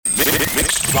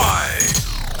Mixed by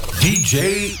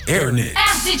DJ Airnix.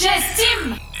 DJ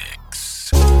Steam.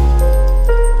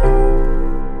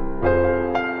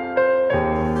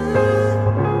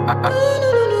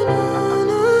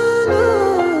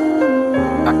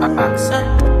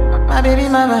 My baby,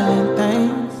 my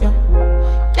Valentine.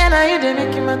 Yeah. Can I hear the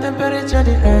making my temperature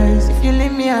the rise? If you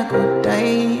leave me, I could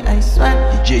die. I swear.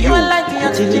 You are like the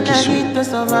oxygen I need to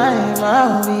survive.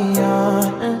 I'll be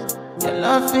honest. Your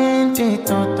love ain't it,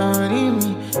 totally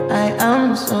me. I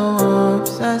am so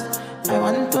obsessed. I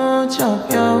want to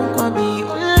chop your kobe.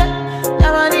 Ule,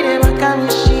 your body they make me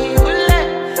she. Ule,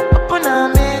 open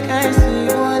up, make I see.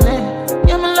 Ule,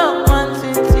 you're my love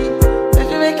quantity. If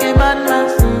you make a bad man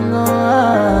sing,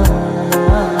 oh.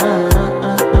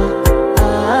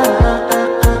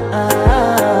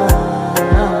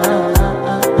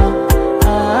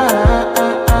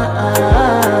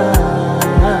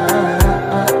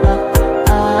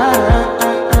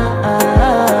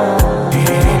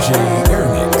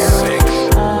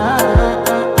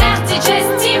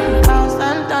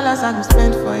 I go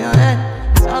spend for your head.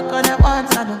 Talk on it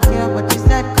once, I don't care what you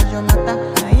said. Cause your matter,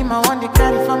 now you my one they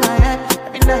carry for my head.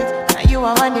 Every night, now you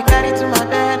are one they carry to my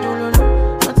bed. Oh, no,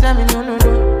 no, don't tell me no, no,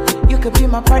 no. You could be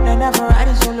my partner, never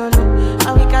riding solo, no.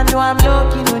 And we can do, I'm low,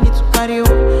 you no need to carry you.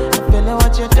 I'm feeling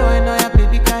what you're doing, oh yeah,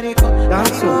 baby, carry go.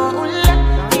 Dance so.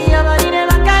 Your body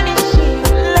never carry shit.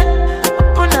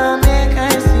 Open up, make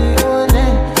I see, oh,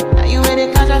 now you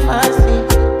ready, catch a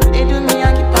fancy. They do me,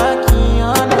 I keep parking,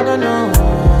 oh, no, no, no.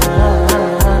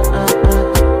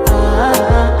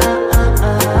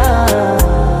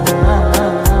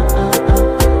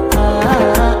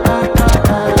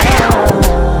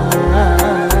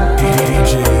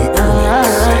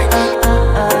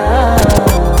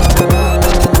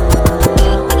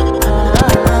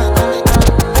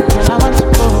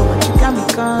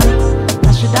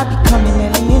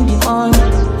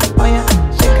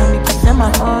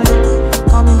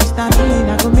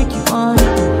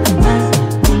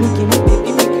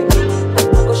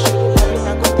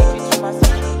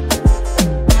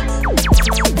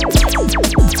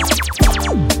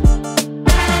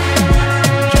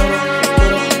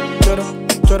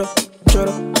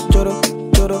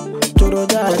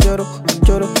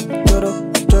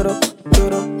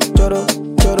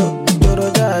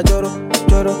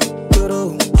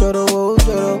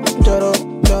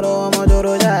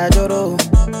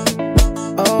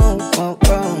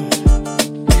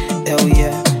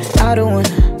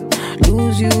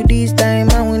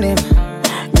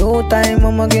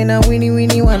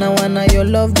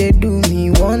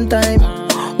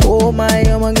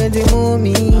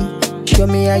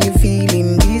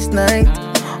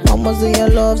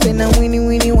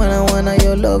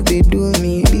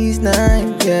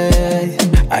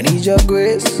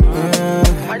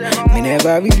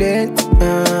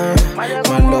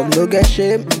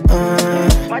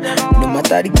 No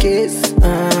matter the case,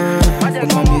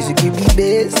 but my music give me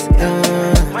bass,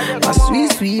 my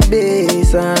sweet, sweet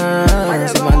bass, so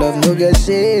my love no get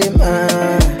shame,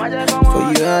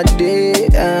 for you all day,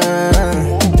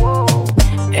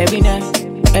 Every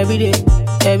night, every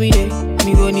day,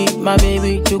 me gon' need my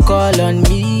baby to call on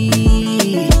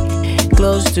me,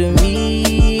 close to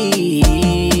me,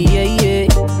 yeah, yeah,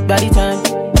 by the time.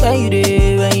 When you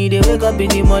dey wake up in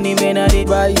the morning, man, I dey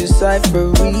buy you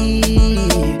cyphery,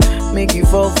 make you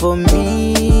fall for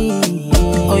me.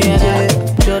 Oh yeah,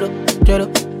 joro,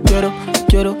 joro, joro,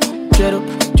 joro,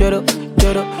 joro, joro,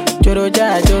 joro, joro,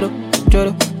 ja, joro,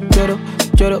 joro, joro,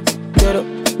 joro, joro,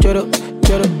 joro,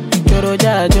 joro, joro,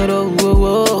 ja, joro, whoa,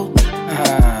 whoa.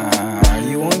 Ah,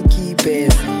 you won't keep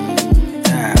it.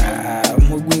 Ah,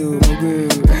 mugu, mugu.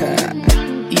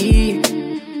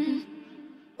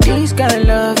 This kind of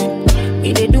love,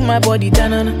 it dey do my body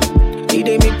tanana. It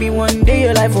dey make me one day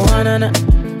your life for hanana.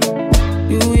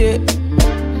 You yeah,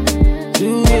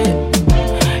 you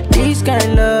yeah. This kind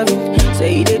of love,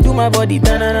 say it dey do my body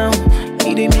tanana.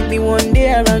 It dey make me one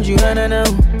day around you hanana.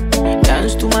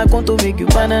 Dance to my conto, make you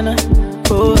banana.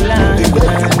 Oh la,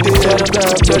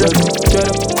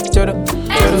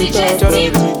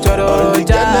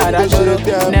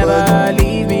 never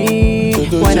leave me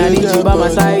when I need you by my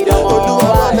side.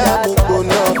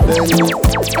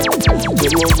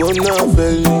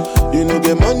 You know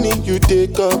get money, you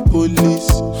take up police.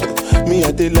 Me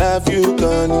I dey love you,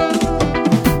 can.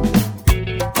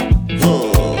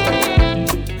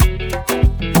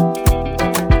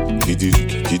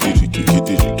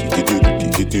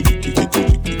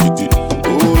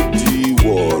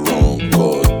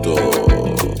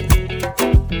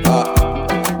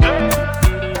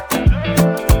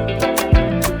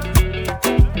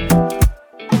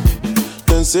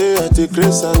 Say I the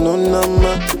grace and no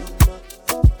nama.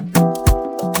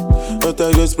 But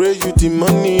I go spray you the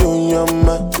money on your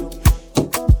ma.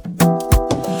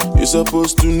 You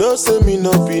supposed to know, say me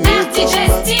not be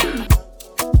newcomer.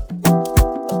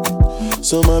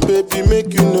 So my baby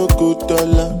make you no go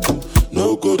dollar,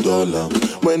 no go dollar.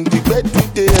 When the bed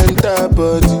they enter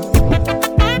body,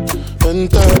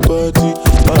 enter body.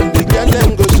 And the girl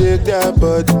them go shake their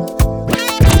body,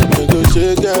 they go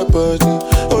shake their body.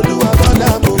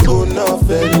 Oluwabana mungu na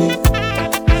feli,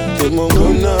 the mungu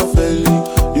na feli.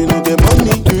 You know the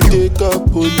money you take up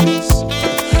police.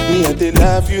 Me and they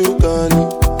love you gone.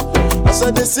 As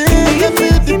I sing, I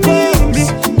feel the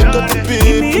bounce. You got the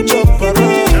people jump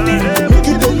around. Make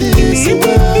you the listen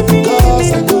well,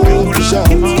 because I know for shout.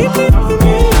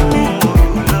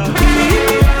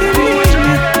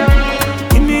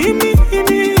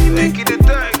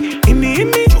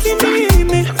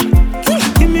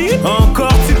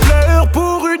 Encore tu pleures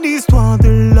pour une histoire de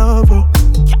love.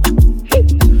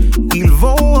 Ils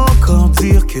vont encore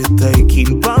dire que t'as qui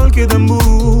ne parle que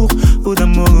d'amour ou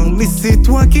d'amour. Mais c'est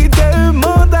toi qui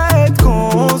demandes à être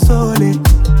consolé.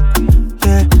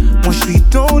 Yeah. Moi je suis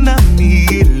ton ami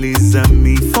et les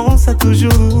amis font ça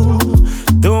toujours.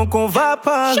 Donc on va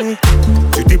parler.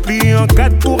 Tu t'es plié en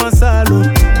quatre pour un salaud.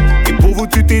 Et pour vous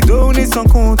tu t'es donné sans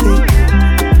compter.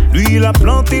 Lui il a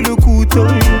planté le couteau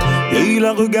et il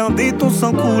a regardé ton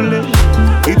sang couler.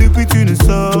 Et depuis tu ne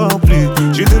sors plus.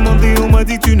 J'ai demandé, on m'a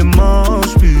dit tu ne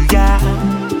manges plus. Yeah.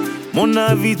 Mon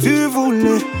avis tu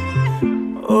voulais.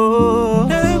 Oh,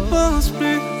 ne pense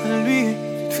plus à lui.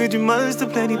 Tu fais du mal, s'il te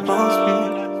plaît, n'y pense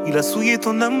plus. Il a souillé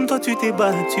ton âme, toi tu t'es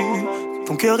battu.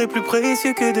 Ton cœur est plus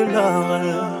précieux que de l'or.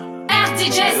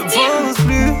 Ne pense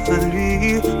plus à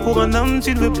lui. Pour un homme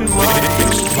tu ne veux plus voir.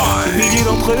 Des milliers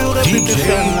d'entre eux rêvent de te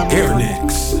faire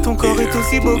l'amour. Ton corps est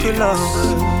aussi beau que l'or.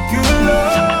 Que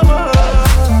l'or.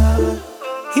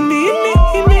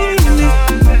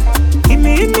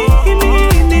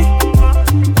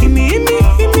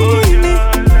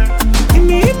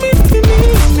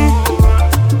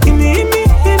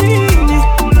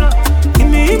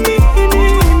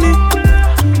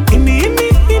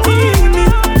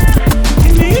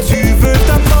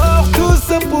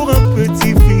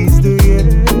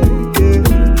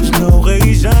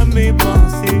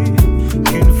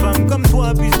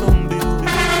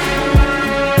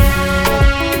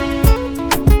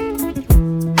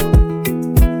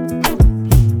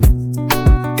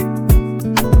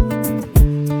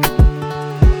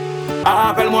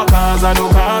 Appelle-moi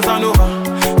Casanova,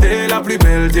 t'es la plus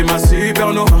belle, t'es ma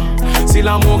supernova. Si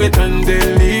l'amour est un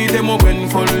délit, t'es mon bonne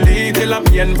folie, t'es la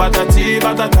mienne, patati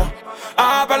patata.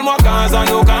 Appelle-moi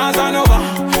Casanova,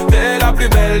 t'es la plus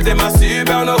belle, t'es ma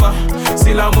supernova.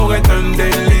 Si l'amour est un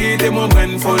délit, t'es mon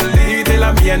bonne folie, t'es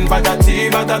la mienne, patati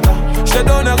patata. Je te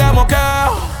donnerai mon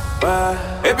cœur,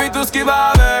 ouais, et puis tout ce qui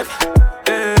va avec.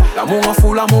 L'amour en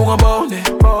fou, l'amour en borné.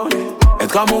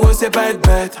 Être amoureux c'est pas être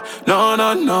bête, non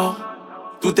non non.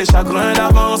 Tous tes chagrins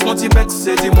d'avance, mon typex,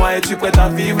 c'est dis-moi, es-tu prête à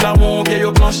vivre l'amour vieille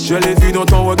aux planches? Je l'ai vu dans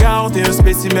ton regard, t'es un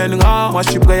spécimen rare. Moi je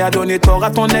suis prêt à donner tort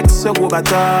à ton ex, gros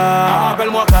bâtard.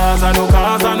 Appelle-moi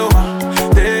Casanova,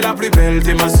 t'es la plus belle,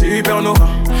 t'es ma supernova.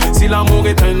 Si l'amour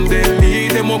est un délit,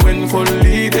 t'es mon bonne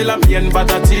folie, t'es la mienne,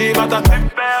 patati patata.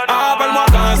 Appelle-moi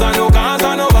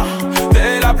Casanova,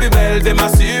 t'es la plus belle, t'es ma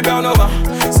supernova.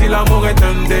 Si l'amour est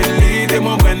un délit, t'es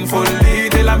mon bonne folie,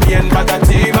 t'es la mienne,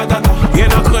 patati patata. Rien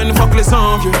à craindre, fuck les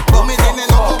envieux.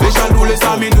 Les jaloux, les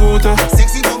 5 minutes.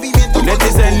 On est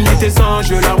tes ennemis, tes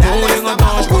anges. L'amour les rend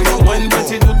dangereux, au moins une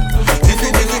petite doute.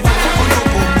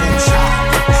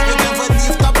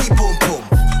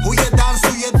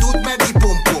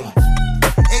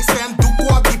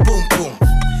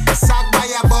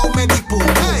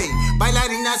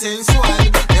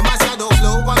 Sensual, demasiado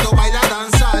flow cuando baila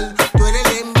danzal. Tú eres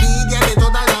la envidia de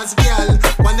todas las guial.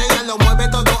 Cuando ella lo mueve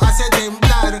todo hace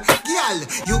temblar. Guial,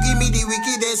 you give me the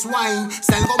wickedest wine.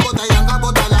 Salgo bota yanga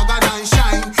bota la gana and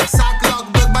shine.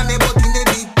 Sacklock, big bane bot in the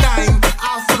big time.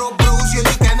 Afro blues, you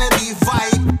can be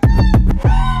vibe.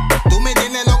 Tú me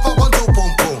tienes loco con tu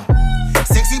pum pum.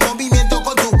 Sexy movimiento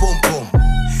con tu pum pum.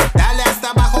 Dale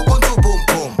hasta abajo con tu pum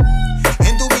pum.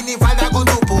 En tu minifalda con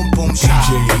tu pum pum.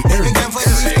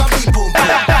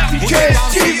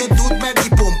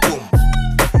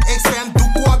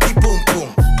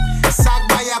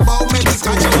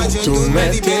 Tú me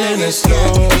tienes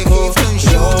loco,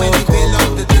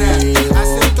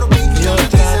 yo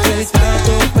trato y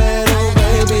trato, pero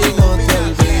baby no te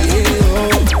olvido.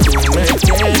 Tú me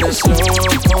tienes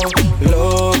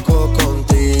loco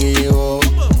contigo.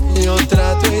 Yo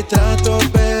trato y trato,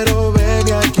 pero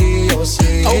baby aquí yo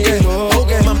sigo.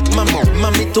 Okay.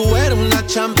 Mami, tú eres una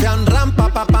champion.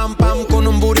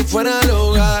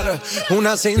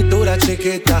 Una cintura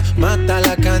chiquita, mata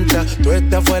la cancha. Tú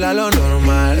estás fuera lo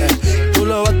normal. Tú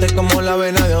lo bates como la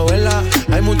vena de abuela.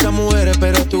 Hay muchas mujeres,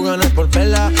 pero tú ganas por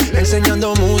vela.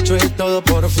 Enseñando mucho y todo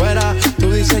por fuera.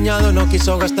 Tu diseñado no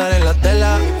quiso gastar en la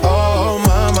tela. Oh,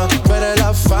 mama, tú eres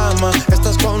la fama.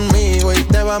 Estás conmigo y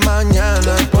te va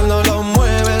mañana. Cuando lo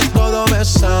mueves, todo me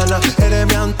sana. Eres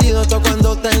mi antídoto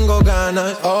cuando tengo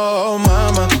ganas. Oh,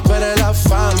 mama, tú eres la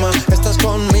fama. Estás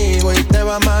conmigo y te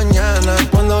va mañana.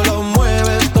 Cuando lo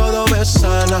mueves, todo me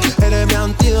sana. Eres mi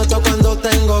antídoto cuando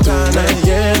tengo ganas. Tú me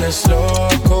tienes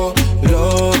loco,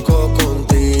 loco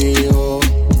contigo.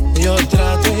 Yo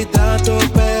trato y trato,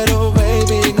 pero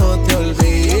baby, no te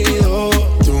olvido.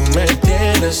 Tú me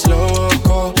tienes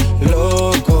loco,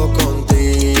 loco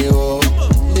contigo.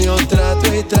 Yo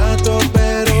trato y trato,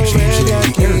 pero baby,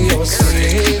 aquí yo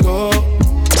sigo.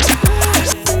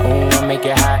 Oh, I make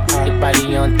it hot, your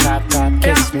body on top, top.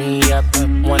 Kiss me up,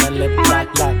 wanna lip lock,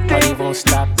 lock. Party won't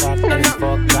stop, and it's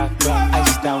 4 o'clock,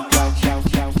 iced out, shout.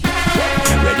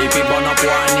 Ready for burn up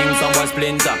warning, someone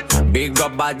splinter. Big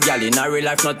up bad gal in a real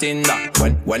life, nothing that.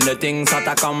 When the things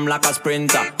hotter come like a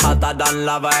sprinter. Hotter than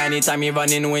lava anytime,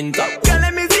 even in winter. Girl,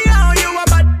 let me see how you a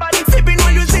bad. Sipping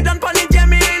when you sit on pony, yeah,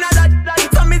 me in a that.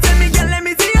 So me tell me, girl, let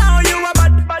me see how you a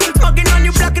bad. Smoking on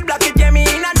you, block it, yeah, me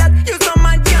in a that. You so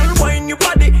mad, girl, wine your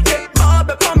body, yeah,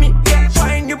 bob for me, yeah,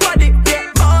 wine your body, yeah,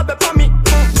 bob for me.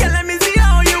 Girl, let me see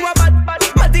how you a bad.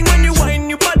 Matting when you wine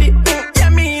your body, yeah,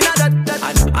 me in a that.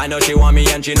 I know she want me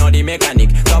and she know the mechanic.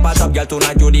 Top girl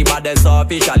tonight you the baddest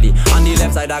officially. On the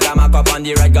left side I got my cup, on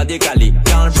the right got the cali.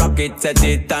 Can't rock it, set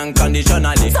it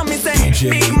unconditionally. So me say,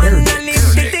 big man, I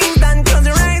live the things done. Close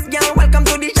your eyes, girl, welcome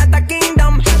to the Shatter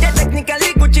Kingdom. Yeah,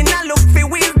 technically Gucci now look for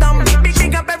wisdom.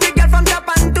 Big up every girl from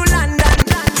Japan to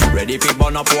London. Ready for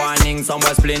burn up warning,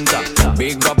 somewhere splinter.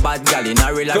 Big up bad gal in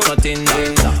a real life, nothing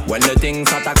that. When the things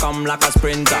hotter come like a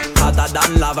sprinter. Hotter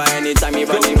than lava anytime,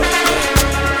 even in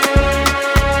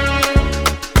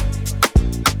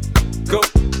Go.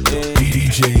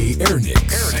 DJ Ernix.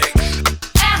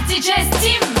 DJ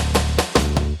Steam.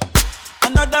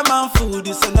 Another man food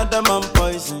is another man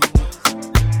poison.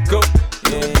 Go.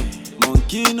 Yeah.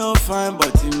 Monkey no fine,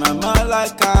 but in my mind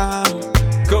like I am.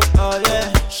 Go. Oh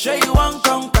yeah. Sure you want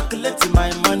come calculate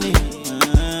my money.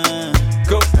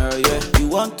 Go. Oh yeah. You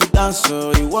want to dance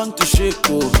or you want to shake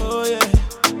oh yeah.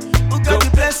 Who got the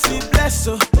blessing, bless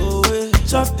oh yeah.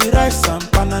 Chop the rice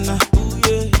and banana.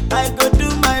 Yeah. I go do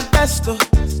my best oh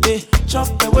yeah. Chop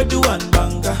the wedu and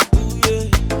banga. Yeah.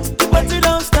 The party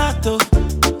don't start oh.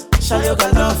 Shall you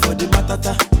got love for the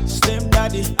matata? Slim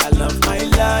daddy, I love my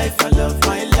life, I love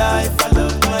my life, I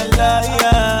love my life.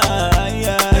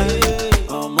 Yeah.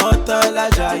 Oh, mortal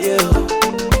ajaye.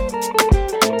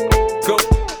 Go.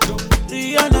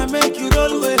 Rihanna make you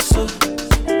roll with so.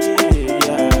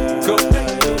 Yeah. Go.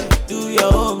 Do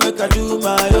your own, make I do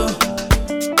my own.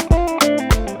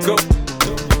 Go.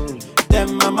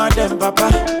 Them mama, them papa,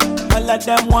 all of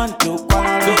them want to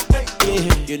quarrel.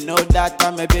 Yeah. You know that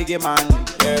I'm a biggie man.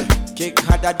 Yeah. Kick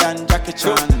harder than Jackie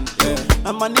Chan. Yeah.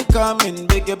 My money coming,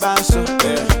 biggie band so.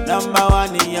 Yeah. Number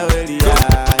one in your area.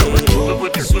 Yeah.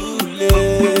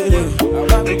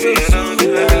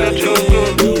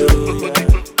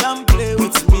 Don't play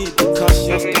with me because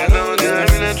you're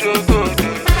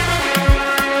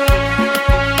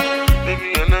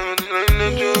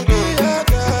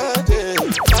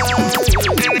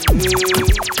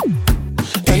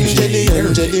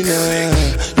Angelina,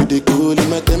 you the cool in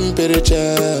my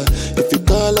temperature. If you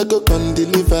call, I go come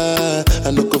deliver.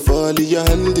 I no go fall in your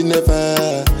hand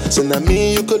never. So now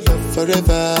me you could love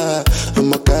forever.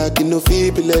 I'm a cocky no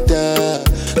feeble letter.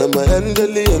 I'm a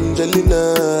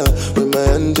Angelina, with my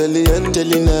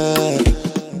Angelina.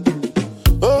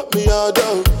 Oh me all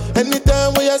down.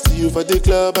 Anytime when I see you for the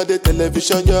club or the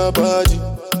television, your body.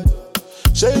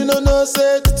 Sure you know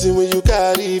say the thing when you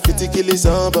carry 50 kill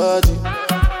somebody.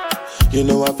 You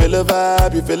know I feel a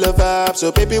vibe, you feel a vibe,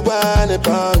 so baby whine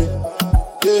about me.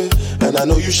 Yeah, and I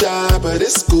know you shy, but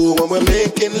it's cool when we're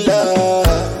making love.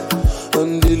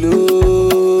 On the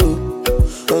low,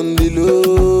 on the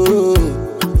low,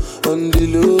 on the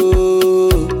low,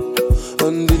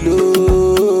 on the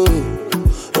low,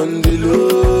 on the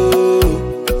low,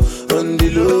 on the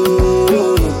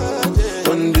low,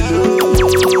 on the low.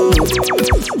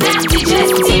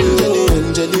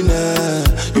 Angelina,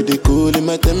 you the cool in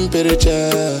my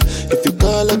temperature. If you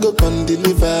call, I go come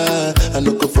deliver. I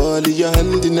no go fall in your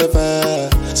hand never.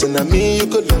 So now me you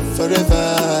could love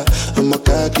forever. I'm a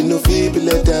cocky no feeble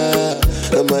letter.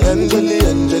 I'm a Angelina,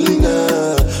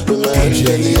 I'm a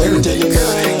Angelina.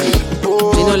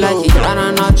 You know like it, I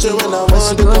don't know. So when I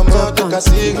want to come out, take a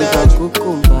signal.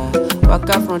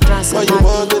 Waka from trance Why and you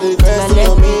want to my invest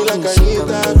on me like I need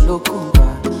that?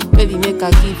 Baby, make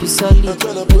I give you solid.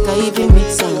 Make I even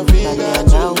mix some. Like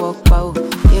I walk pow.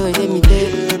 You let me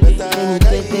take.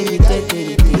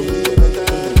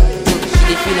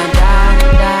 She feel like da.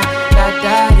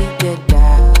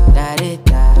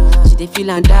 She dey feel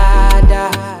like da.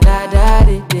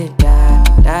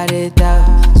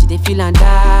 She dey feel like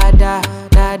da.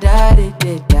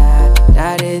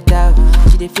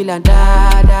 She dey feel like da.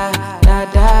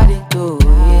 Oh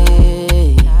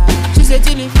yeah. She said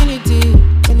till infinity.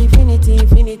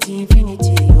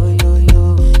 Yo.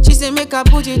 She said make I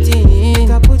put it in.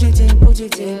 No.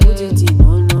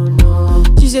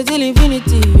 She said till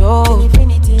infinity, yo.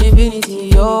 Infinity,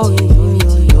 yo.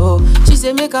 She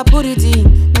said make I put it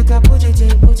in.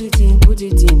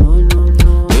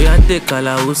 No. We a take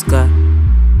Kalauska,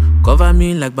 cover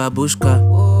me like babushka.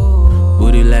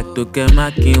 Booty like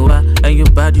Tokema Kinwa, and your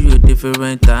body you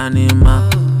different animal.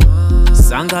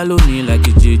 Sangaloni like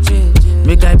a JJ,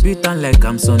 make I beat on like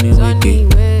I'm Sonny Wiki.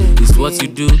 It's what you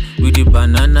do with the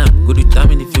banana. Go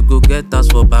determine if you go get us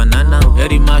for banana.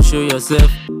 Very much show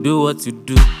yourself, do what you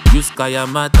do. Use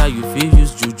Kayamata, you feel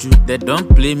use Juju. They don't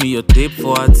play me your tape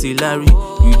for artillery.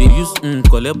 You dey use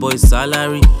collect boy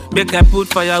salary. Make I put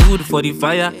firewood for the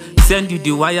fire. Send you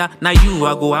the wire. Now you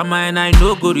I go ama and I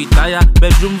no go retire.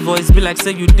 Bedroom voice be like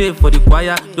say you dey for the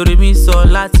choir. Do re mi so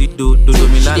lati do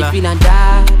mi lala. She dey feel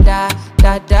da.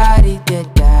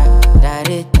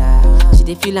 She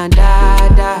dey feel like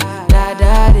da.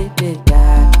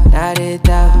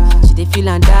 She dey feel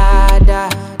like da.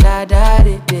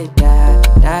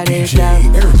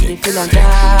 She dey feel like da.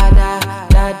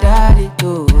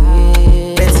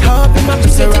 Let's hop in my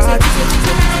Maserati.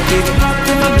 Baby, hop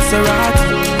in my Maserati.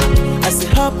 I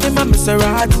said hop in my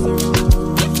Maserati.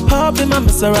 Hop in my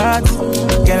Maserati.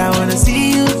 Girl, I wanna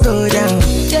see you go down.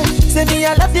 Yeah, say me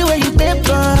I love the way you bend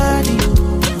body.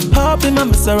 Hop in my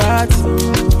Maserati.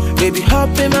 Baby,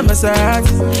 hop in my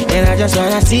Maserati. And I just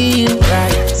wanna see you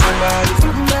ride.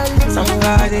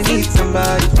 Somebody needs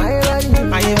somebody.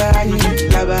 My body,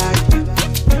 your body.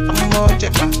 I'm gonna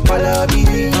check my color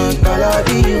you.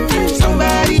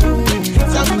 Somebody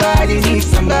needs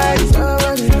somebody.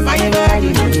 My body,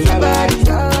 your body.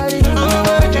 I'm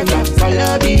gonna check my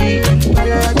color you.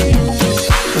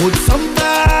 Would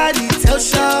somebody tell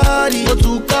Shawty what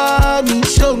to call me?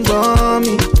 Show me.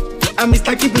 I'm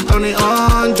Mr. Keep it on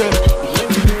 100.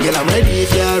 Girl, I'm ready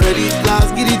if you're ready.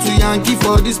 Last get it to Yankee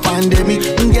for this pandemic.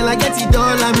 Girl, I get it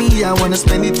all on me. I wanna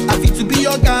spend it. I feel to be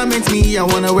your garment. Me, I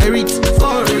wanna wear it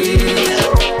for real.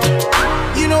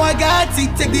 You know I got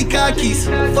it. Take the car keys.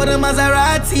 For the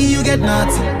Maserati, you get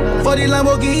nothing. For the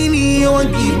Lamborghini, you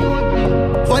won't give.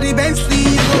 For the Bentley,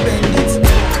 you go bend it.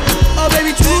 Oh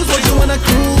baby, choose what you wanna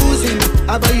cruise in.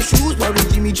 I buy you shoes, but we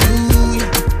give me June.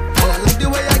 Oh, I like the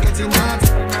way I get it out.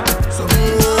 So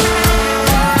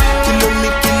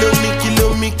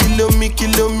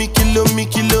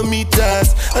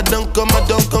kilometers. I don't come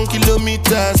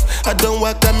kilometers. I don't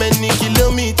walk that many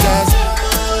kilometers.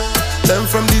 Learn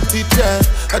from the teacher.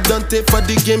 I don't take for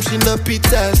the game, she no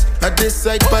pitas. I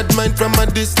decide bad mind from a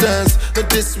distance. Not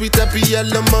this sweet, I be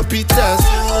all on my pitas.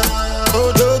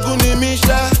 Oh, Doguni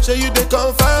Misha, show you the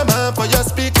confirm for your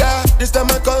speaker. This time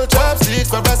I call chopsticks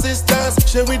for assistance.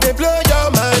 Show we they blow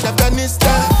your mind,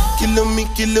 Afghanistan.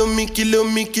 Kilometers.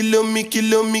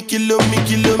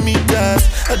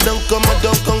 I don't come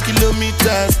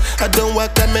kilometers. I don't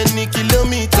walk that many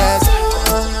kilometers.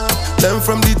 Learn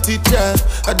from the teacher.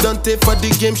 I don't take for the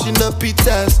game, she no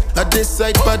pitas. I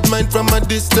decide bad mind from a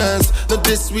distance. Not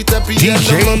this sweet, I be all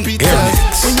on my pitas.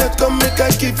 When you come, make I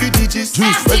give you digits.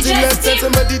 When's the last time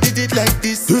somebody did it like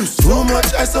this? So much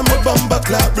ice on my bumper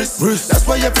clap wrist. That's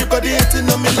why everybody hating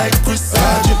on me like Chris.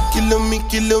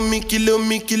 Kilometers.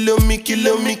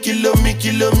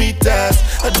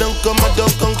 I don't come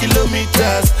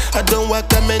kilometers. I don't walk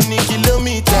that many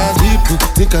kilometers. People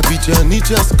think I be Johnny,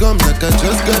 just come like I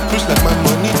just got pushed like my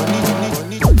money.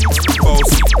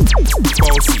 Bossy,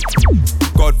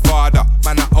 Godfather,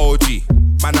 man a OG,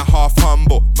 man a half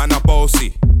humble, man a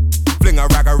bossy. Fling a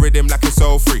rag a rhythm like it's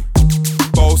all free.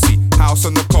 Bossy, house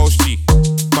on the coast G.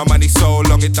 My money so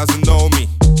long it doesn't know me.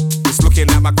 It's looking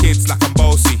at my kids like I'm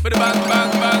bossy.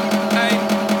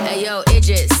 Hey yo,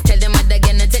 Idris, tell them what they're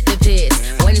gonna take the piss.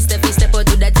 When Steffi step out,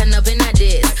 do that turn up in a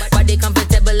diss. Body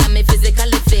comfortable, I'm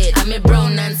physically fit. I'm a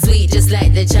brown and sweet, just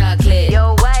like the chocolate.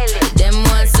 Yo, Wiley, them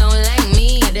ones sound like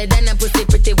me. Other than a pussy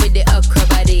pretty with the okra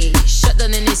body. Shut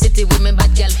down in the city with me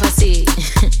bad girl pussy.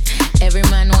 Every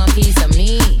man want piece of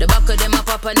me. The back of them a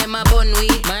pop and them a bun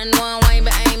weed. Man want wine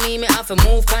behind me have to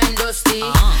move kind dusty.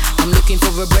 I'm looking Looking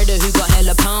for a brother who got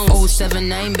hella pounds.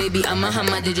 079, baby, I'm a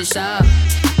hammer, did you shop?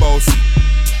 Bossy,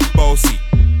 bossy,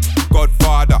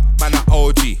 Godfather, man a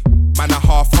OG, man a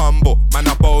half humble, man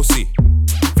a bossy.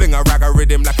 Fling a rag a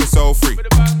rhythm like it's all free.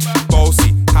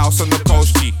 Bossy, house on the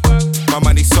coast G. My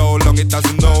money so long it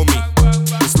doesn't know me.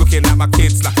 It's looking at my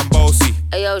kids like I'm bossy.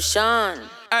 Ayo, Sean.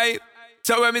 Aye.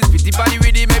 So when me spitty body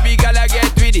with it, maybe gala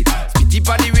get with it. Spitty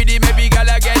body with it, maybe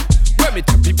gala get. When me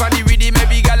tappy body with it,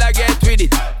 maybe gala get with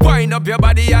it. Wind up your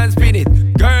body and spin it.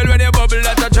 Girl, when you bubble,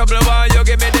 that's a trouble. Why you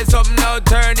give me this something now?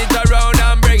 Turn it around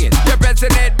and bring it. You're pressing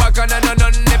it back on and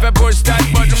on. If you push that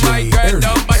button, my girl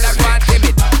down, but I can't tip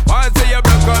it. Once you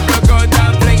broke out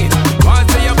and fling it.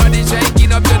 Once your body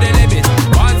shaking up to the limit.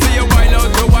 Once you wild out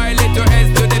to wild it to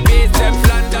S to the base. Them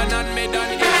London and me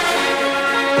done get.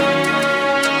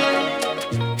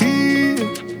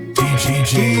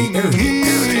 DJ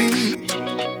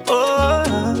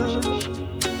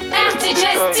RDJ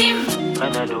Steam.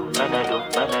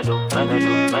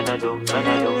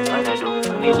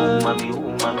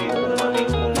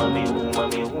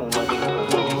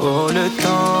 Oh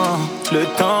le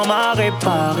temps m'a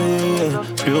réparé.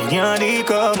 Plus rien n'est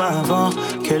comme avant.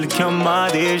 Quelqu'un m'a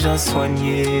déjà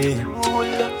soigné.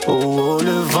 Oh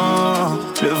le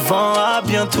vent a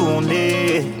bien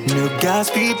tourné. Ne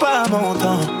gaspille pas mon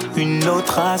temps. Une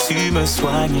autre a su me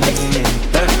soigner.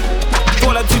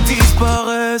 Voilà tu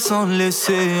disparais sans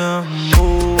laisser un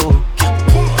mot.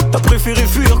 T'as préféré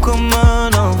fuir comme un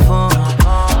enfant.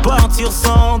 Partir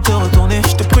sans te retourner.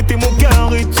 Je t'ai prêté mon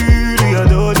cœur et tu lui as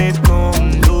donné ton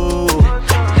dos.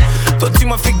 Toi tu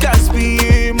m'as fait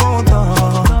gaspiller mon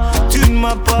temps. Tu ne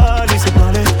m'as pas laissé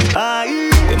parler.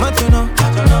 Aïe. Et maintenant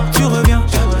tu reviens.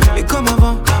 Et comme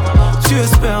avant tu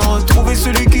espères retrouver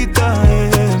celui qui t'a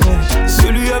aimé.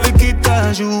 Celui avec qui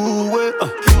t'as joué.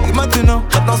 Et maintenant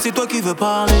c'est toi qui veux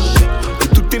parler. Et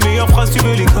toutes tes meilleures phrases tu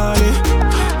veux les caler.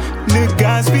 Ne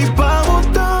gaspille pas mon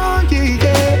temps,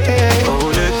 yeah. Oh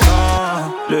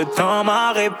le temps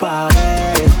m'a réparé.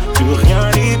 Plus rien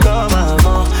n'est comme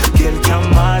avant. Quelqu'un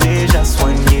m'a déjà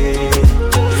soigné.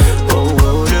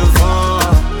 Oh le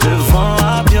vent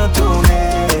a bien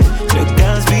tourné. Ne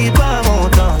gaspille pas mon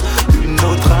temps. Une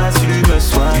autre a su me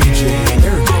soigner.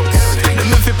 Ne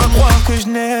me fais pas croire que je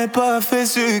n'ai pas fait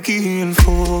ce qu'il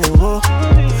faut.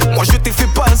 Moi je t'ai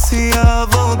fait passer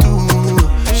avant tout.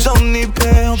 J'en ai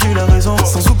perdu la raison.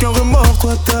 Sans aucun remords,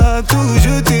 toi t'as tout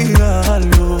jeté à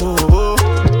l'eau.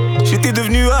 J'étais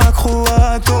devenu accro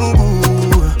à ton goût.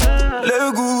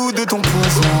 Le goût de ton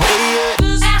poison.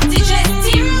 RDJ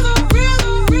Steam.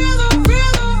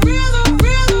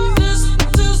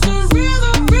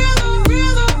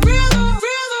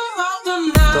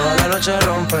 Toda la noche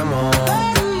rompemos,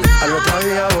 al otro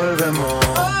día volvemos.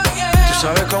 Tú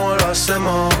sabes cómo lo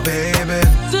hacemos, baby.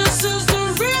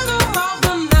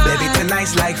 Baby,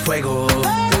 tonight's like fuego.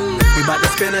 We bout to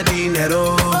spend a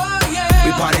dinero.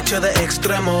 We party to the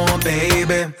extremo,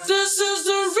 baby.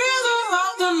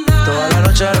 Toda la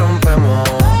noche rompemos,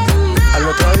 al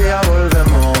otro día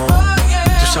volvemos.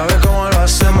 Tú sabes cómo lo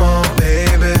hacemos,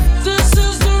 baby.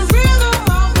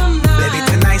 Baby,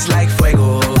 tonight's like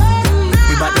fuego.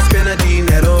 We bout to spend a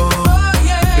dinero.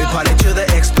 We party to the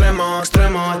extremo,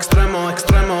 extremo, extremo,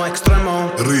 extremo,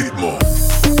 extremo. Ritmo.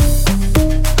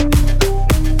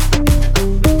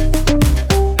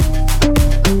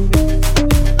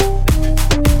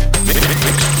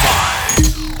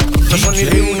 No son ni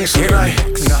ritmo ni Sarai.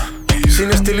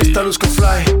 Sin estilista luzco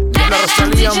fly. La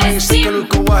Rosalía me dice que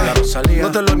luzco guay.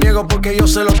 No te lo niego porque yo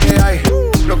sé lo que hay.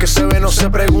 Lo que se ve no se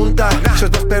pregunta. Yo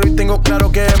te espero y tengo claro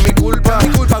que es mi culpa.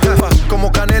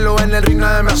 Como Canelo en el ring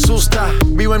nadie me asusta.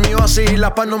 Vivo en mi oasis y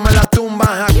la paz no me la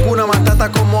tumba. Hakuna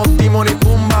Matata como Timon y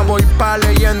Pumba. Voy pa'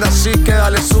 leyenda así que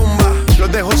dale zumba.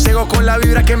 Los dejo ciego con la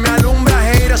vibra que me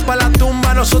alumbra. Heiras pa' la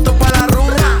tumba, nosotros pa' la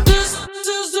rumba.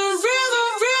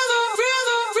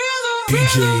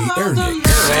 DJ Ernix.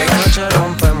 Toda la noche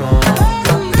rompemos,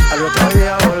 al otro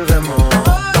día volvemos.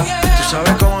 Tú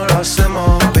sabes cómo lo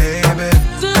hacemos, baby.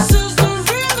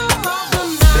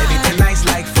 Baby, tonight's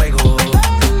like fuego.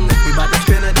 We bout to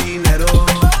spend a dinero.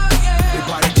 We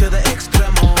party to the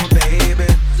extremo, baby.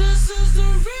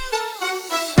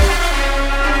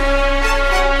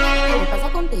 ¿Qué pasa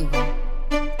contigo?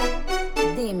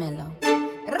 Dímelo.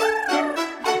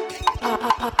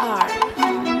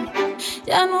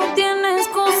 Ya no tiene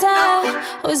excusa.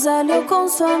 Hoy salió con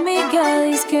su amiga.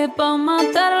 Dice que pa'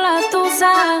 matar la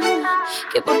tusa.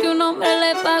 Que porque un hombre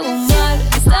le paga un mal.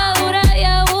 Está dura y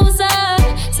abusa.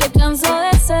 Se cansó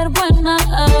de ser buena.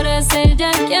 Ahora es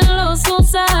ella quien los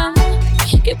usa.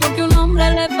 Que porque un hombre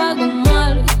le paga un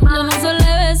mal. Yo no soy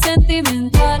leve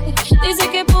sentimental. Dice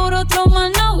que por otro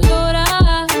mal no llora.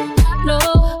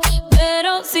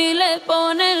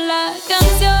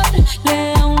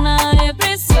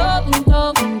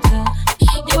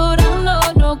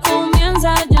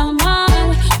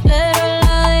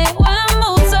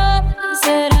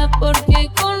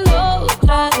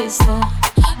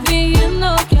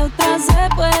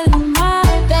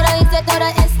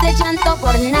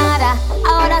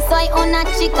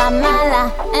 chica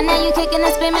mala. And now you kicking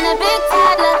and screaming a big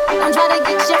toddler. Don't try to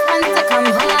get your friends to come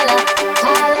holla,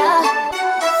 holla.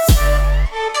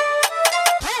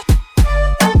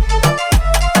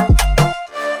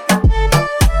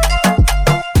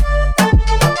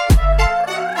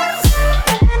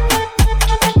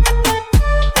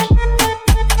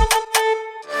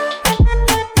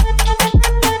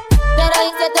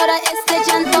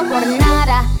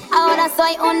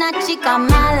 Soy una chica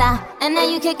mala. And now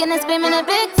you kicking and screaming a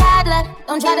big toddler.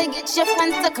 Don't try to get your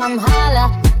friends to come holla,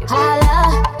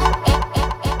 holla.